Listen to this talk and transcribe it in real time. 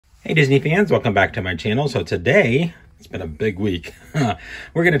Hey Disney fans, welcome back to my channel. So today, it's been a big week.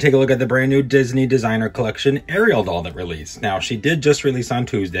 We're going to take a look at the brand new Disney designer collection Ariel doll that released. Now, she did just release on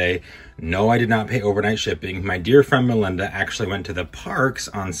Tuesday. No, I did not pay overnight shipping. My dear friend Melinda actually went to the parks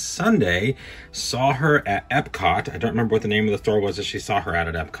on Sunday, saw her at Epcot. I don't remember what the name of the store was that she saw her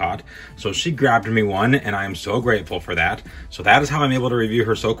at Epcot. So she grabbed me one, and I am so grateful for that. So that is how I'm able to review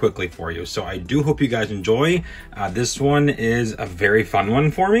her so quickly for you. So I do hope you guys enjoy. This one is a very fun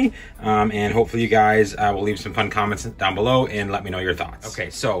one for me, and hopefully you guys will leave some fun comments down below and let me know your thoughts. Okay,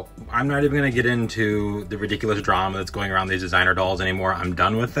 so I'm not even going to get into the ridiculous drama that's going around these designer dolls anymore. I'm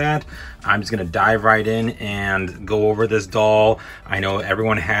done with that. I'm just going to dive right in and go over this doll. I know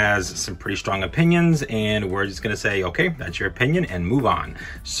everyone has some pretty strong opinions, and we're just going to say, okay, that's your opinion, and move on.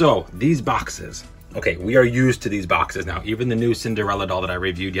 So these boxes. Okay, we are used to these boxes now. Even the new Cinderella doll that I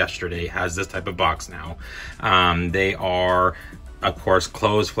reviewed yesterday has this type of box now. They are, of course,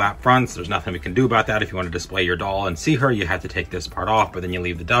 closed flap fronts. There's nothing we can do about that. If you want to display your doll and see her, you have to take this part off, but then you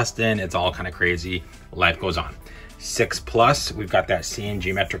leave the dust in. It's all kind of crazy. Life goes on. 6+, we've got that same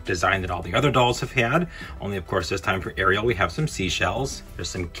geometric design that all the other dolls have had. Only, of course, this time for Ariel, we have some seashells. There's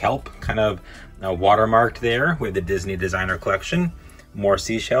some kelp kind of watermarked there with the Disney Designer Collection. More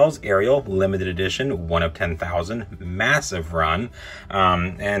seashells, Ariel, limited edition, 1 of 10,000, massive run.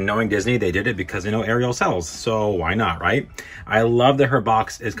 And knowing Disney, they did it because they know Ariel sells, so why not, right? I love that her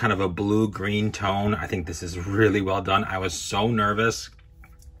box is kind of a blue-green tone. I think this is really well done. I was so nervous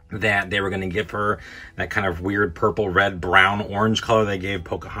that they were going to give her that kind of weird purple, red, brown, orange color they gave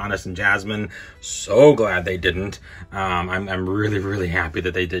Pocahontas and Jasmine. So glad they didn't. I'm really, really happy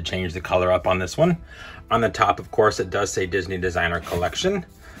that they did change the color up on this one. On the top, of course, it does say Disney Designer Collection.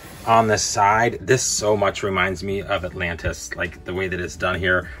 On the side, this so much reminds me of Atlantis, like the way that it's done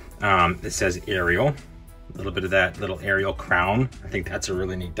here. It says Ariel. A little bit of that little Ariel crown. I think that's a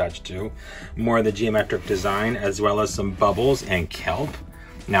really neat touch too. More of the geometric design, as well as some bubbles and kelp.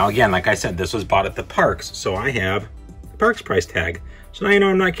 Now, again, like I said, this was bought at the parks, so I have the parks price tag. So now you know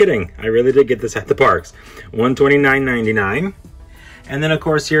I'm not kidding. I really did get this at the parks. $129.99. And then, of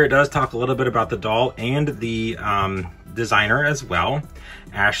course, here it does talk a little bit about the doll and the designer as well.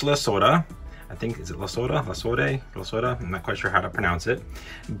 Ashley Lasado. I think, is it Losada? Losada? I'm not quite sure how to pronounce it.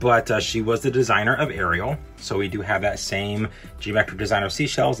 But she was the designer of Ariel. So we do have that same geometric design of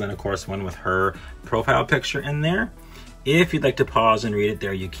seashells, and of course, one with her profile picture in there. If you'd like to pause and read it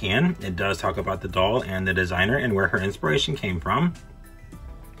there, you can. It does talk about the doll and the designer and where her inspiration came from.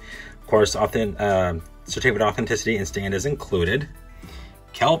 Of course, certificate of authenticity and stand is included.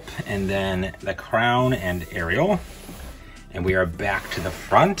 Kelp, and then the crown and Ariel. And we are back to the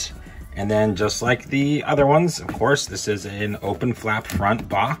front. And then just like the other ones, of course, this is an open flap front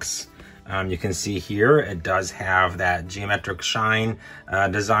box. You can see here, it does have that geometric shine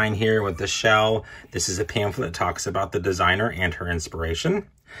design here with the shell. This is a pamphlet that talks about the designer and her inspiration.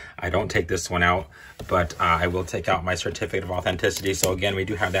 I don't take this one out, but I will take out my certificate of authenticity. So again, we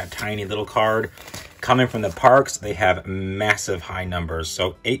do have that tiny little card. Coming from the parks, they have massive high numbers.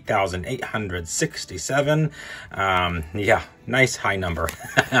 So 8,867. Yeah, nice high number.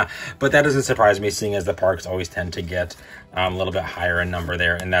 But that doesn't surprise me, seeing as the parks always tend to get a little bit higher in number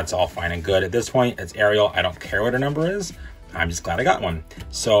there, and that's all fine and good. At this point, it's Ariel. I don't care what her number is. I'm just glad I got one.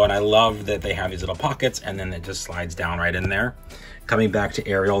 So, and I love that they have these little pockets, and then it just slides down right in there. Coming back to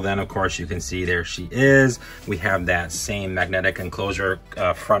Ariel, then, of course, you can see there she is. We have that same magnetic enclosure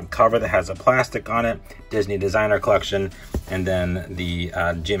front cover that has a plastic on it, Disney Designer Collection, and then the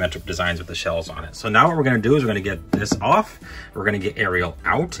geometric designs with the shells on it. So now what we're going to do is we're going to get this off, we're going to get Ariel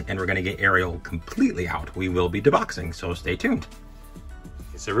out, and we're going to get Ariel completely out. We will be deboxing, so stay tuned.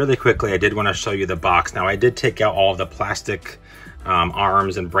 So really quickly, I did want to show you the box. Now, I did take out all of the plastic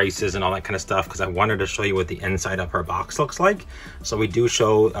arms and braces and all that kind of stuff because I wanted to show you what the inside of her box looks like. So we do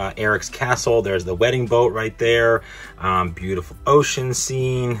show Eric's castle. There's the wedding boat right there. Beautiful ocean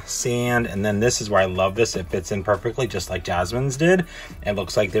scene, sand, and then this is where I love this. It fits in perfectly, just like Jasmine's did. It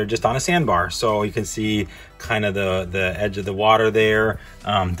looks like they're just on a sandbar. So you can see kind of the edge of the water there.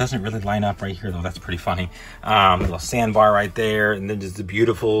 Doesn't really line up right here though. That's pretty funny. Little sandbar right there, and then just the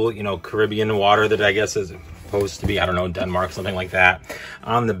beautiful, you know, Caribbean water that I guess is supposed to be, I don't know, Denmark, something like that.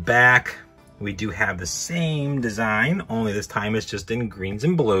 On the back, we do have the same design, only this time it's just in greens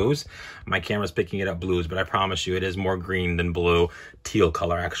and blues. My camera's picking it up blues, but I promise you it is more green than blue, teal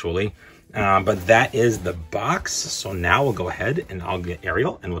color actually. But that is the box. So now we'll go ahead and I'll get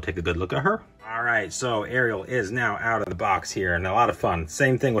Ariel and we'll take a good look at her. All right, so Ariel is now out of the box here, and a lot of fun.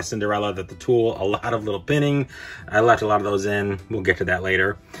 Same thing with Cinderella, that the Tulle, a lot of little pinning. I left a lot of those in. We'll get to that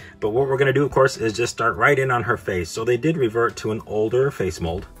later. But what we're gonna do, of course, is just start right in on her face. So they did revert to an older face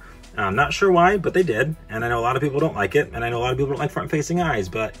mold. I'm not sure why, but they did. And I know a lot of people don't like it. And I know a lot of people don't like front-facing eyes.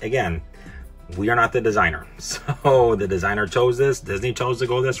 But again, we are not the designer. So the designer chose this. Disney chose to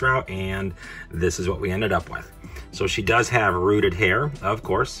go this route. And this is what we ended up with. So she does have rooted hair, of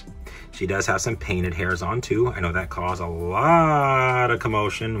course. She does have some painted hairs on too. I know that caused a lot of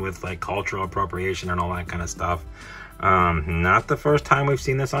commotion with like cultural appropriation and all that kind of stuff. Not the first time we've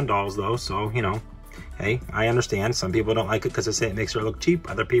seen this on dolls though. So, you know, hey, I understand. Some people don't like it because they say it makes her look cheap.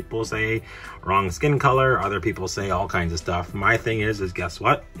 Other people say wrong skin color. Other people say all kinds of stuff. My thing is guess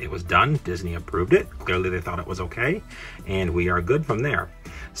what? It was done. Disney approved it. Clearly they thought it was okay. And we are good from there.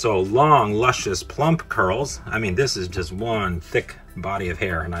 So long, luscious, plump curls. I mean, this is just one thick body of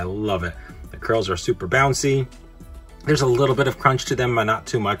hair and I love it. The curls are super bouncy. There's a little bit of crunch to them, but not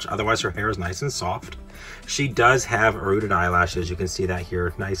too much. Otherwise, her hair is nice and soft. She does have rooted eyelashes. You can see that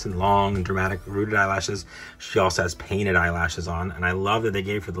here, nice and long and dramatic rooted eyelashes. She also has painted eyelashes on, and I love that they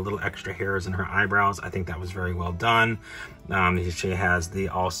gave her the little extra hairs in her eyebrows. I think that was very well done. She has the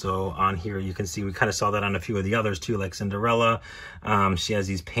also on here, you can see we kind of saw that on a few of the others too, like Cinderella. She has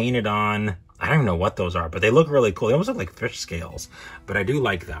these painted on. I don't even know what those are, but they look really cool. They almost look like fish scales, but I do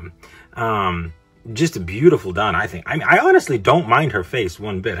like them. Just beautiful done, I think. I mean, I honestly don't mind her face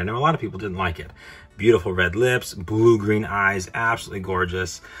one bit. I know a lot of people didn't like it. Beautiful red lips, blue-green eyes, absolutely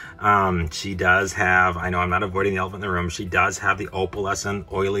gorgeous. She does have, I know I'm not avoiding the elephant in the room, she does have the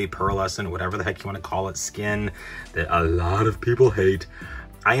opalescent, oily, pearlescent, whatever the heck you want to call it, skin that a lot of people hate.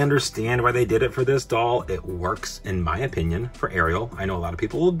 I understand why they did it for this doll. It works, in my opinion, for Ariel. I know a lot of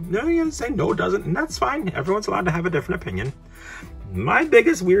people will say no, it doesn't, and that's fine. Everyone's allowed to have a different opinion. My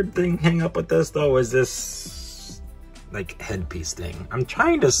biggest weird thing hang up with this, though, is this, like, headpiece thing. I'm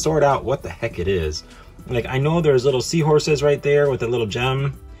trying to sort out what the heck it is. Like, I know there's little seahorses right there with a little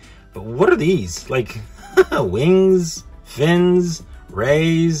gem, but what are these? Like, wings, fins,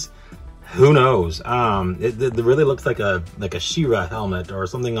 rays? Who knows? It really looks like a She-Ra helmet or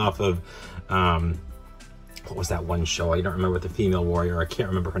something off of, what was that one show? I don't remember, with the female warrior. I can't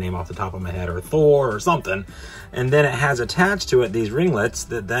remember her name off the top of my head, or Thor or something. And then it has attached to it these ringlets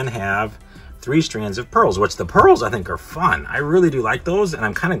that then have 3 strands of pearls, which the pearls I think are fun. I really do like those, and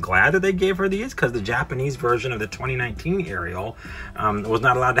I'm kind of glad that they gave her these, because the Japanese version of the 2019 Ariel was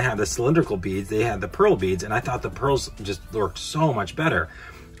not allowed to have the cylindrical beads. They had the pearl beads, and I thought the pearls just looked so much better.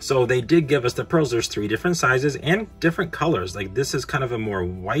 So they did give us the pearls. There's 3 different sizes and different colors. Like, this is kind of a more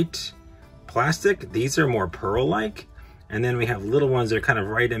white plastic. These are more pearl-like. And then we have little ones that are kind of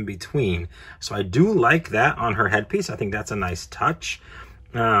right in between. So I do like that on her headpiece. I think that's a nice touch.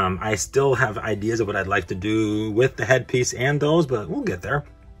 I still have ideas of what I'd like to do with the headpiece and those, but we'll get there.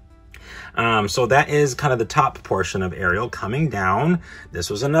 So that is kind of the top portion of Ariel. Coming down, this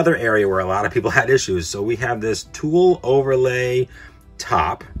was another area where a lot of people had issues. So we have this tulle overlay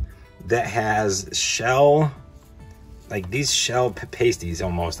top that has shell, like these shell pasties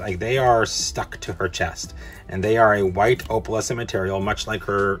almost, like they are stuck to her chest, and they are a white opalescent material, much like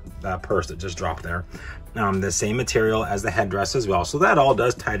her purse that just dropped there. The same material as the headdress as well. So that all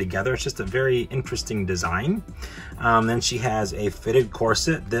does tie together. It's just a very interesting design. Then she has a fitted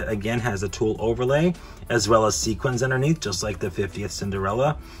corset that again has a tulle overlay as well as sequins underneath, just like the 50th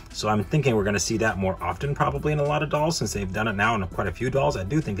Cinderella. So I'm thinking we're going to see that more often probably in a lot of dolls, since they've done it now in quite a few dolls. I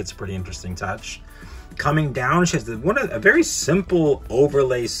do think it's a pretty interesting touch. Coming down, she has a very simple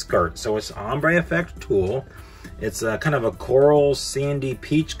overlay skirt. So it's ombre effect tulle. It's kind of a coral sandy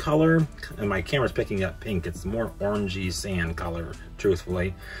peach color, and my camera's picking up pink. It's more orangey sand color,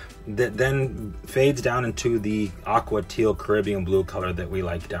 truthfully. That then fades down into the aqua teal Caribbean blue color that we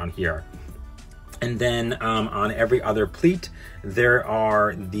like down here. And then on every other pleat, there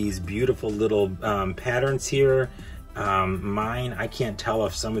are these beautiful little patterns here. Mine, I can't tell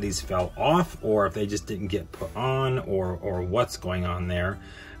if some of these fell off or if they just didn't get put on, or what's going on there.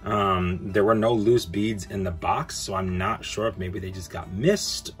 There were no loose beads in the box, so I'm not sure if maybe they just got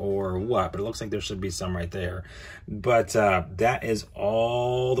missed or what, but it looks like there should be some right there. But that is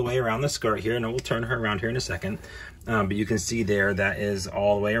all the way around the skirt here, and we'll turn her around here in a second. But you can see there, that is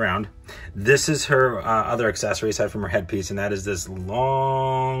all the way around. This is her other accessory aside from her headpiece, and that is this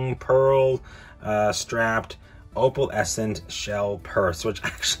long pearl strapped opalescent shell purse, which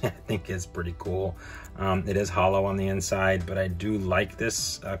actually I think is pretty cool. It is hollow on the inside, but I do like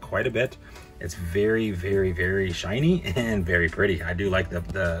this quite a bit. It's very, very, very shiny and very pretty. I do like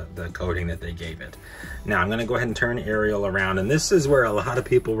the coating that they gave it. Now I'm gonna go ahead and turn Ariel around, and this is where a lot of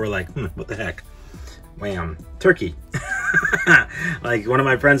people were like, what the heck? Wham, turkey. Like one of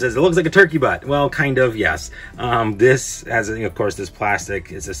my friends says, it looks like a turkey butt. Well, kind of, yes. This has, of course, this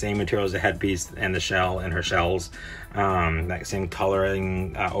plastic. It's the same material as the headpiece and the shell and her shells. That same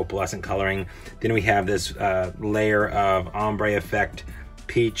coloring, opalescent coloring. Then we have this layer of ombre effect,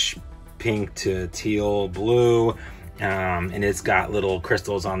 peach, pink to teal, blue. And it's got little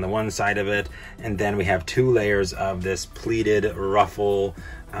crystals on the one side of it. And then we have 2 layers of this pleated ruffle,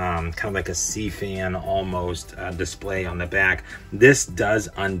 kind of like a sea fan almost display on the back. This does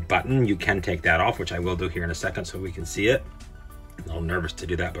unbutton. You can take that off, which I will do here in a second so we can see it. I'm a little nervous to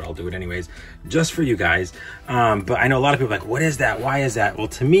do that, but I'll do it anyways, just for you guys. But I know a lot of people are like, what is that? Why is that? Well,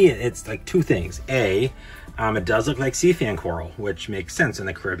 to me, it's like 2 things. A, it does look like sea fan coral, which makes sense in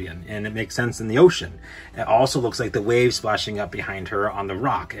the Caribbean, and it makes sense in the ocean. It also looks like the waves splashing up behind her on the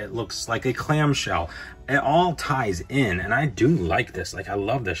rock. It looks like a clamshell. It all ties in, and I do like this. Like, I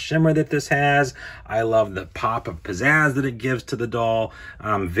love the shimmer that this has. I love the pop of pizzazz that it gives to the doll.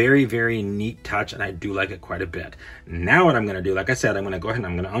 Very, very neat touch, and I do like it quite a bit. Now what I'm going to do, like I said, I'm going to go ahead and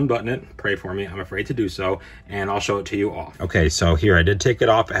I'm going to unbutton it. Pray for me. I'm afraid to do so, and I'll show it to you off. Okay, so here I did take it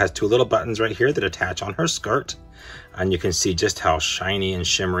off. It has 2 little buttons right here that attach on her skirt, and you can see just how shiny and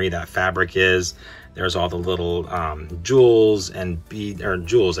shimmery that fabric is. There's all the little jewels and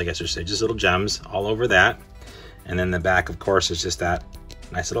jewels, I guess you should say, just little gems all over that. And then the back, of course, is just that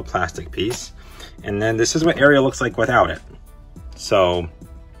nice little plastic piece. And then this is what Ariel looks like without it. So,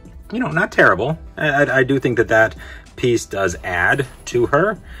 you know, not terrible. I do think that that piece does add to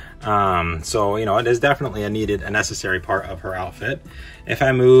her. So, you know, it is definitely a necessary part of her outfit. If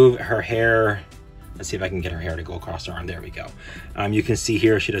I move her hair, let's see if I can get her hair to go across her arm. There we go. You can see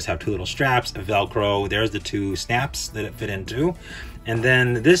here she does have 2 little straps, a Velcro. There's the 2 snaps that it fit into. And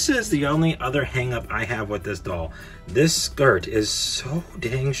then this is the only other hang up I have with this doll. This skirt is so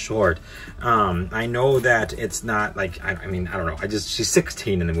dang short. I know that it's not like, I mean, I don't know. She's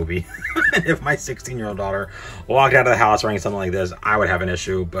 16 in the movie. If my 16-year-old daughter walked out of the house wearing something like this, I would have an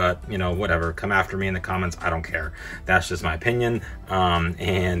issue, but you know, whatever. Come after me in the comments. I don't care. That's just my opinion.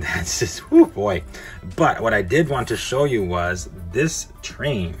 And that's just, whoo, boy. But what I did want to show you was this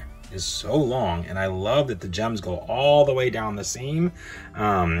train is so long, and I love that the gems go all the way down the seam,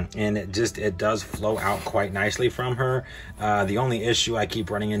 and it does flow out quite nicely from her. The only issue I keep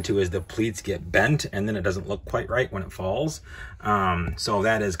running into is the pleats get bent, and then it doesn't look quite right when it falls. So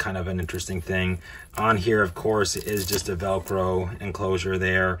that is kind of an interesting thing. On here, of course, is just a Velcro enclosure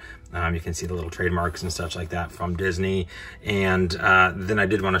there. You can see the little trademarks and such like that from Disney. And then I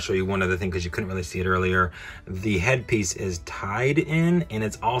did want to show you one other thing because you couldn't really see it earlier. The headpiece is tied in, and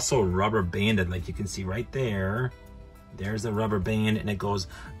it's also rubber banded, like you can see right there. There's the rubber band, and it goes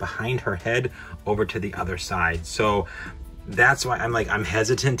behind her head over to the other side. So that's why I'm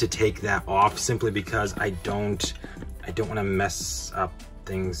hesitant to take that off, simply because I don't want to mess up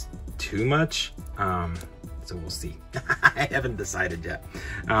things too much. So we'll see. I haven't decided yet.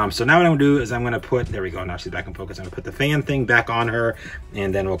 So now what I'm gonna do is I'm gonna put, there we go, now she's back in focus. I'm gonna put the fan thing back on her,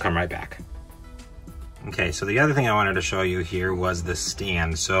 and then we'll come right back. Okay, so the other thing I wanted to show you here was the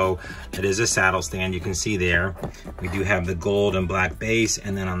stand. So it is a saddle stand. You can see there, we do have the gold and black base,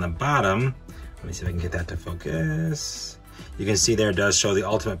 and then on the bottom, let me see if I can get that to focus. You can see there it does show the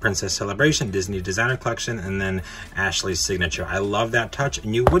Ultimate Princess Celebration Disney Designer Collection, and then Ashley's signature. I love that touch,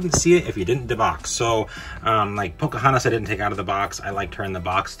 and you wouldn't see it if you didn't debox. So like Pocahontas, I didn't take out of the box. I liked her in the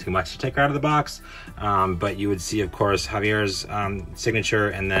box too much to take her out of the box. But you would see, of course, Javier's signature,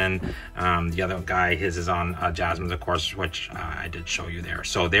 and then the other guy, his is on Jasmine's, of course, which I did show you there.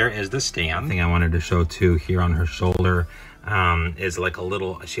 So there is the stand. The thing I wanted to show too here on her shoulder is like a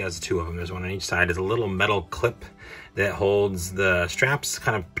little, she has 2 of them, there's one on each side, is a little metal clip that holds the straps,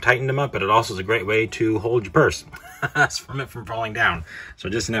 kind of tighten them up, but it also is a great way to hold your purse from falling down. So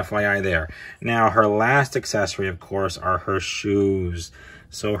just an FYI there. Now her last accessory, of course, are her shoes.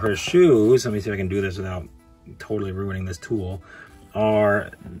 So her shoes, let me see if I can do this without totally ruining this tool,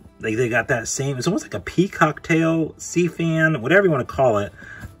 are, like, they got that same, it's almost like a peacock tail, sea fan, whatever you want to call it.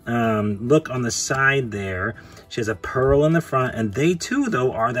 Look on the side there. She has a pearl in the front, and they too,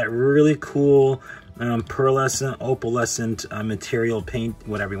 though, are that really cool pearlescent, opalescent material paint,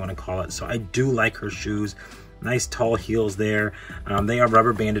 whatever you want to call it. So I do like her shoes. Nice tall heels there. They are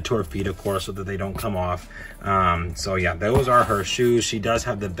rubber banded to her feet, of course, so that they don't come off. So yeah, those are her shoes. She does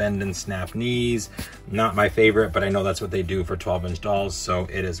have the bend and snap knees. Not my favorite, but I know that's what they do for 12-inch dolls, so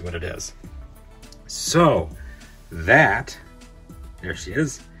it is what it is. So that, there she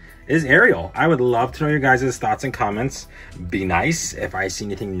is is Ariel. I would love to know your guys' thoughts and comments. Be nice. If I see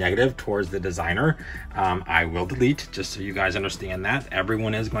anything negative towards the designer, I will delete, just so you guys understand that.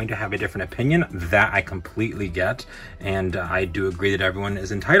 Everyone is going to have a different opinion. That I completely get. And I do agree that everyone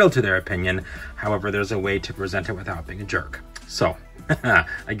is entitled to their opinion. However, there's a way to present it without being a jerk. So,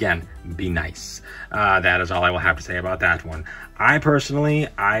 again, be nice. That is all I will have to say about that one. I personally,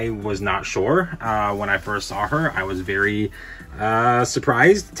 I was not sure when I first saw her. I was very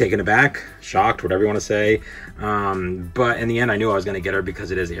surprised, taken aback, shocked, whatever you want to say. But in the end, I knew I was going to get her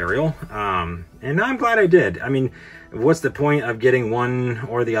because it is Ariel. And I'm glad I did. I mean, what's the point of getting one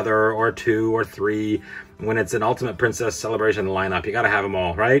or the other or two or three when it's an Ultimate Princess Celebration lineup? You got to have them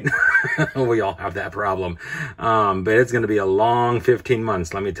all, right? We all have that problem. But it's going to be a long 15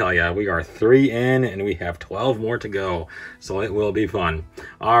 months, let me tell you. We are 3 in and we have 12 more to go. So it will be fun.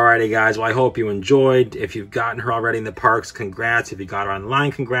 Alrighty, guys. Well, I hope you enjoyed. If you've gotten her already in the parks, congrats. If you got her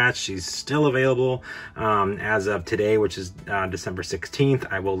online, congrats. She's still available as of today, which is December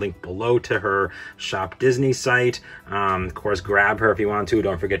 16th. I will link below to her Shop Disney site. Of course, grab her if you want to.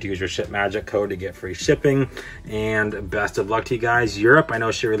 Don't forget to use your Ship Magic code to get free shipping. And best of luck to you guys. Europe, I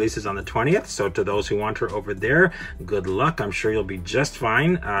know she releases on the 20th. So to those who want her over there, good luck. I'm sure you'll be just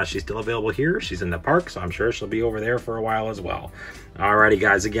fine. She's still available here. She's in the park, so I'm sure she'll be over there for a while as well. Alrighty,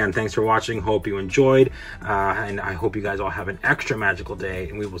 guys. Again, thanks for watching. Hope you enjoyed. And I hope you guys all have an extra magical day.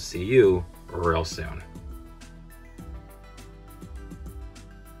 And we will see you real soon.